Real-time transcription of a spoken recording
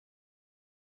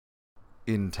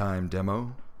In Time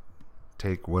demo,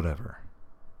 take whatever.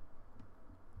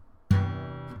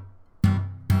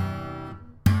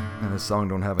 And this song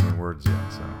don't have any words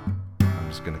yet, so I'm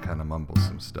just gonna kind of mumble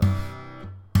some stuff.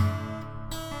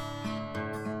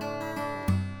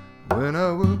 When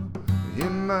I was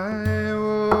in my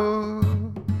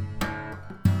world,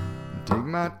 take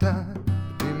my time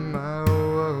in my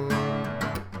world.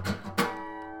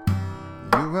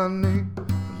 You honey,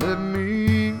 let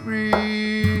me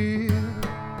read.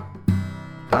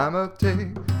 Time I'll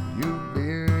take you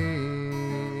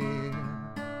believe.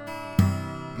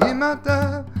 In my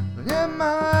time, in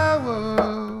my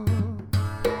world.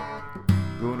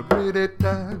 Gonna pretty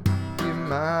time in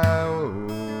my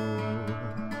world.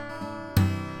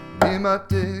 In my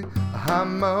day,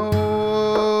 I'm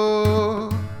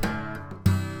old.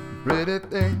 Pretty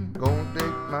thing gonna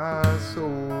take my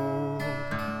soul.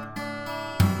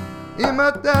 In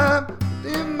my time,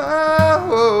 in my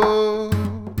world.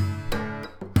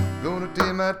 Gonna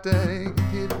take my day,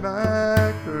 get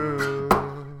my girl.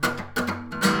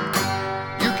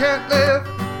 You can't live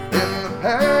in the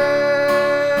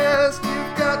past.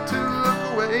 You've got to look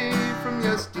away from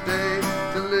yesterday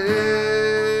to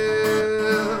live.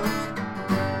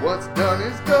 What's done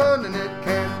is done and it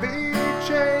can't be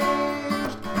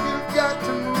changed. You've got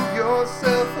to move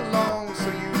yourself along so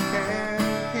you can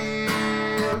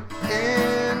heal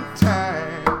in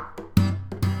time.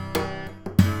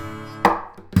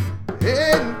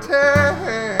 In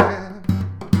time.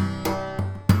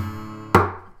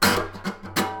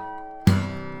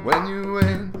 When you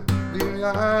ain't the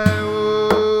I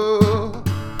will.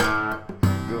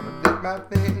 Gonna take my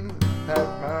things, pack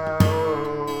my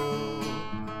world.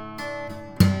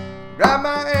 Grab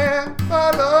my hand,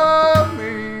 follow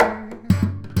me.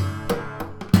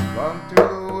 Run to the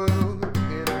world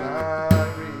in my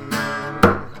reach.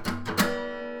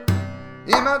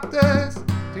 In my taste,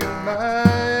 to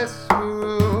my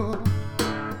soul.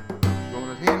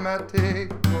 Gonna hear my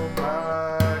take for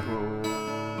my goal.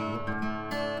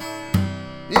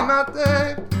 In my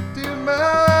tape, to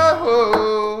my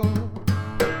hole.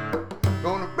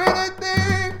 Gonna bring a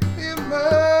thing in my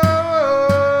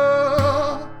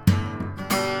world.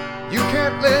 You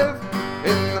can't live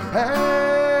in the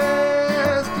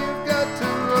past. You've got to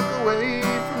look away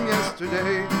from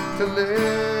yesterday to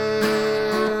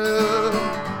live.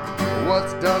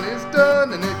 What's done is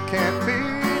done and it can't be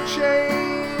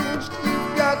changed.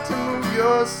 You've got to move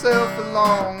yourself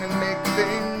along and make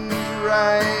things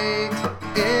right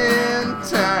in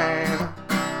time.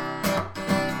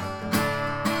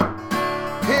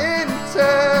 In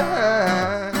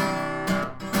time.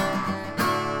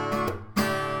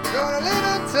 Got a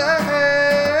little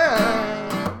time,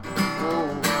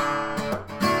 oh,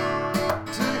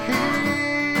 to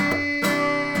heal.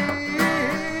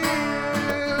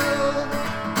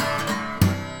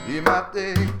 In my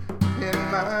day, in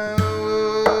my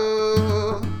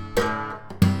world.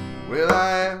 Well, I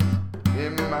am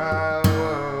in my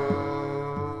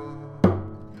world.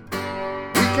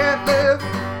 We can't live